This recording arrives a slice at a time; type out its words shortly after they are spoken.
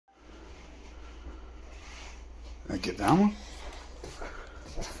I get that one.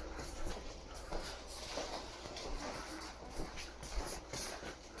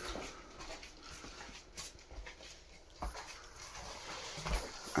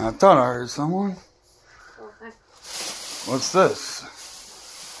 I thought I heard someone. Okay. What's this?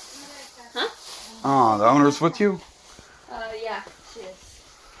 Huh? Oh, the owner's with you? Yeah, she is.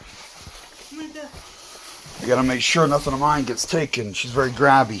 You gotta make sure nothing of mine gets taken. She's very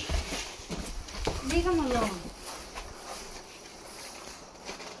grabby. Leave him alone.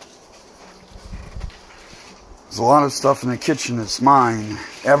 There's a lot of stuff in the kitchen that's mine.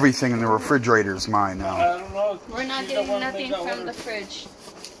 Everything in the refrigerator is mine now. I don't know. We're not getting nothing from the fridge.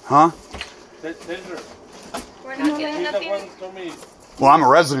 Huh? We're not getting nothing. Well, I'm a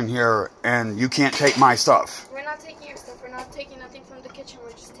resident here, and you can't take my stuff. We're not taking your stuff. We're not taking nothing from the kitchen.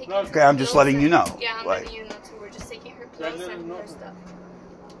 We're just taking. Okay, I'm just letting you know. Yeah, I'm letting you know too. We're just taking her clothes and her stuff.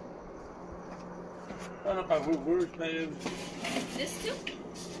 This too?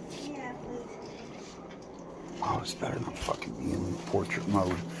 Yeah, please. Oh, it's better not fucking be in portrait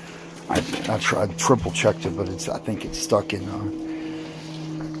mode. I tried, triple checked it, but I think it's stuck in,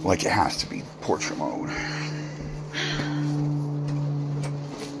 like it has to be portrait mode.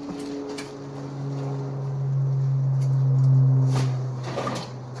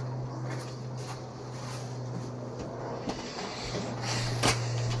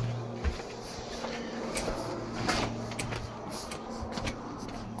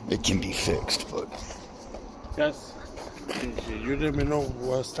 It can be fixed, but... Yes. You let me know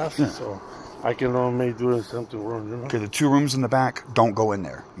what stuff, yeah. So I can maybe do something wrong, you know? Okay, the 2 rooms in the back, don't go in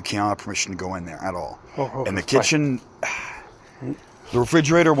there. You can't have permission to go in there at all. Oh, okay, and the kitchen, the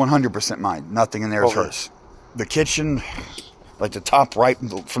refrigerator, 100% mine. Nothing in there is hers. The kitchen, like the top right,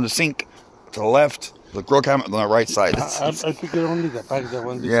 from the sink to the left, the grill cabinet on the right side. I think only the back, the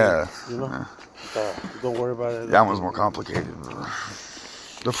one. Yeah. You know? Don't worry about it. That one's more complicated.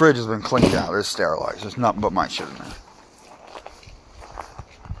 The fridge has been cleaned out. It's sterilized. There's nothing but my shit in there.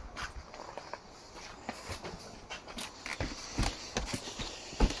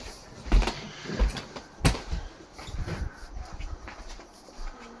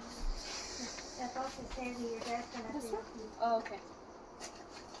 That's also standing your desk and This one? Oh, okay.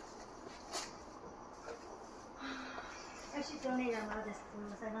 I should donate a lot of this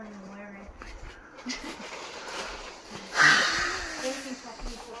clothes. I don't even wear it. Everything's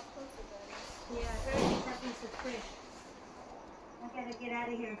happening to, yeah, everything's happening to Chris. I gotta get out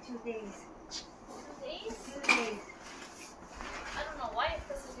of here in 2 days. 2 days? 2 days. I don't know why, if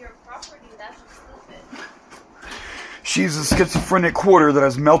this is your property, that's just stupid. She's a schizophrenic quarter that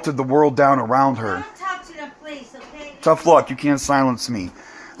has melted the world down around her. Don't talk to them, please, okay? Tough luck. You can't silence me.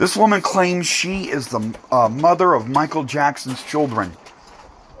 This woman claims she is the mother of Michael Jackson's children.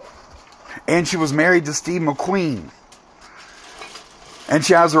 And she was married to Steve McQueen. And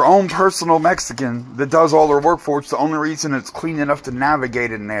she has her own personal Mexican that does all her work for her. It's the only reason it's clean enough to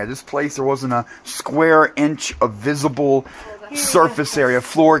navigate in there. This place, there wasn't a square inch of visible surface area.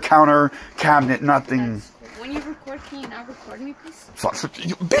 Floor, counter, cabinet, nothing. When you record, can you not record me, please?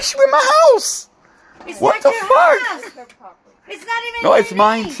 Bitch, you in my house! It's What not the your fuck? house. It's her property. It's not even No, your it's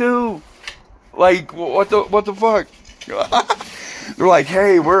mine name. too. Like, what the fuck? They're like,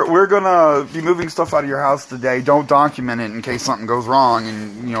 hey, we're gonna be moving stuff out of your house today. Don't document it in case something goes wrong.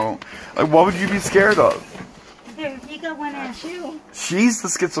 And, you know, like, what would you be scared of? Here, you got one at you. She's the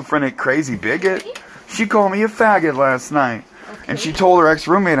schizophrenic, crazy bigot. She called me a faggot last night. Okay. And she told her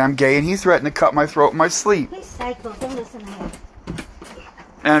ex-roommate I'm gay, and he threatened to cut my throat in my sleep. He's psycho. Don't listen to him.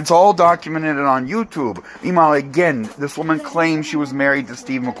 And it's all documented on YouTube. Meanwhile, again, this woman claims she was married to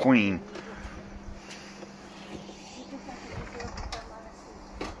Steve McQueen.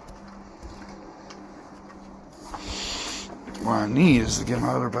 What I need is to get my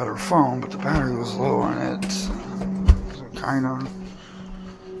other better phone, but the battery was low on it. So kind of.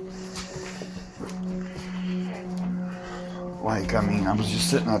 Like, I mean, I was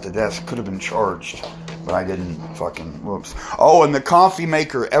just sitting at the desk. Could have been charged, but I didn't. Fucking whoops. Oh, and the coffee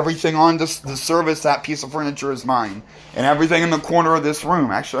maker. Everything on the service, that piece of furniture is mine. And everything in the corner of this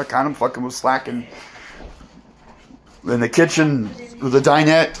room. Actually, I kind of fucking was slacking. In the kitchen, the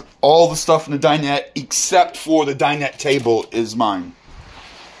dinette, all the stuff in the dinette, except for the dinette table, is mine.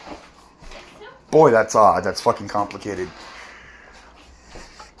 Boy, that's odd. That's fucking complicated.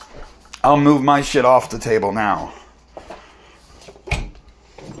 I'll move my shit off the table now.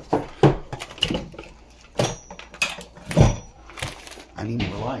 I need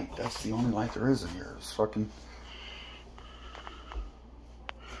more light. That's the only light there is in here. It's fucking...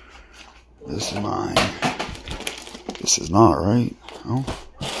 This is mine. This is not, right? No.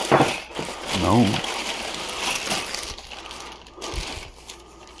 No.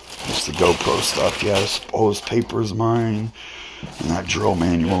 GoPro stuff, yes. All this paper is mine. And that drill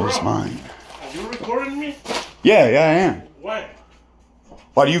manual is mine. Are you recording me? Yeah, I am. Why?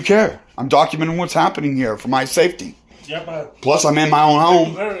 Why do you care? I'm documenting what's happening here for my safety. Yeah, but... Plus, I'm in my own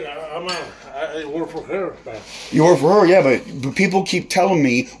home. I work for her. But... You work for her, yeah, but people keep telling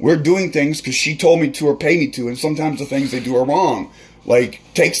me we're doing things because she told me to or pay me to, and sometimes the things they do are wrong. Like,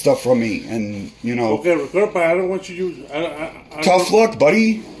 take stuff from me, and, you know... Okay, record, but I don't want you to use... Tough luck,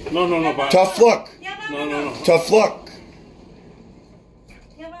 buddy. No, but... Tough luck. No. Tough luck.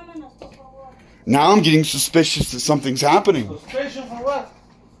 Now I'm getting suspicious that something's happening. Suspicious for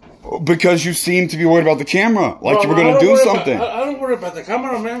what? Because you seem to be worried about the camera, like you were going to do something. I don't worry about the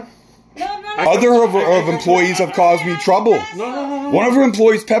camera, man. Other of employees have caused me trouble. No. One of her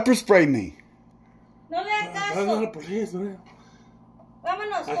employees pepper sprayed me. I'm not a police, man.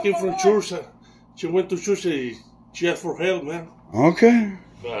 I came from church. She went to church. She asked for help, man. Okay.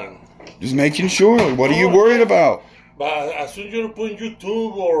 But, just making sure. What are you worried about? But as soon as you put in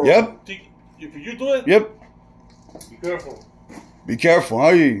YouTube or... Yep. If you do it... Yep. Be careful. Be careful, huh?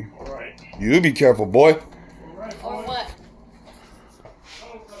 You? All right. You be careful, boy. Or what?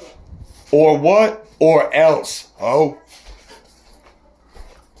 Or what? Or else, oh.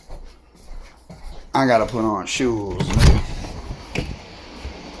 I gotta put on shoes, man.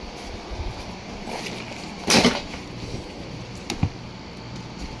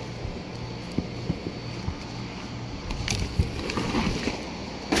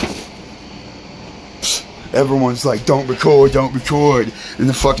 Everyone's like, don't record. And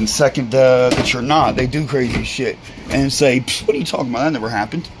the fucking second that you're not, they do crazy shit. And say, what are you talking about? That never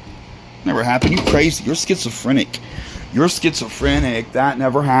happened. Never happened. You crazy. You're schizophrenic. You're schizophrenic. That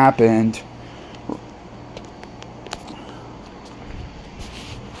never happened.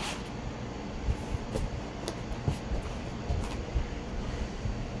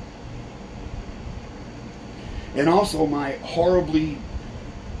 And also my horribly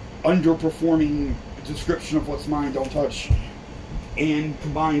underperforming description of what's mine, don't touch, and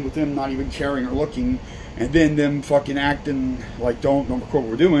combined with them not even caring or looking, and then them fucking acting like don't record what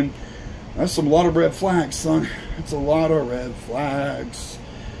we're doing. That's a lot of red flags, son. That's a lot of red flags.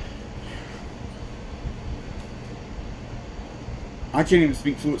 I can't even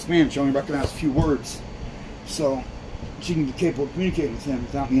speak fluent Spanish. I only recognize a few words, so she can be capable of communicating with him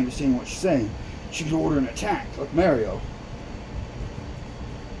without me understanding what she's saying. She can order an attack like Mario,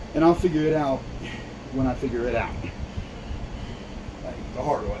 and I'll figure it out when I figure it out, like the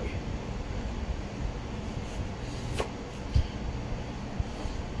hard way.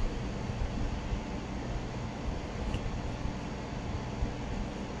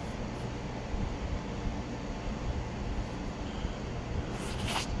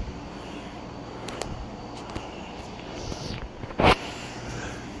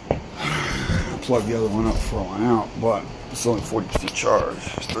 Plug the other one up for one out, but it's only 40% charged.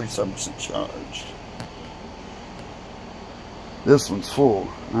 It's 37% charged. This one's full,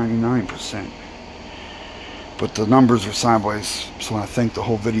 99%. But the numbers are sideways, so I think the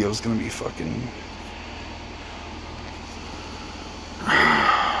whole video is going to be fucking...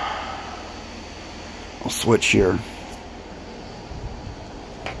 I'll switch here.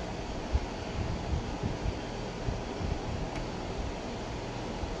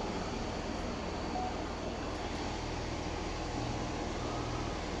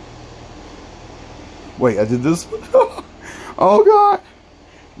 Wait, I did this one? Oh God.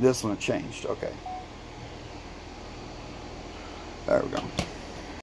 This one changed, okay. There we go.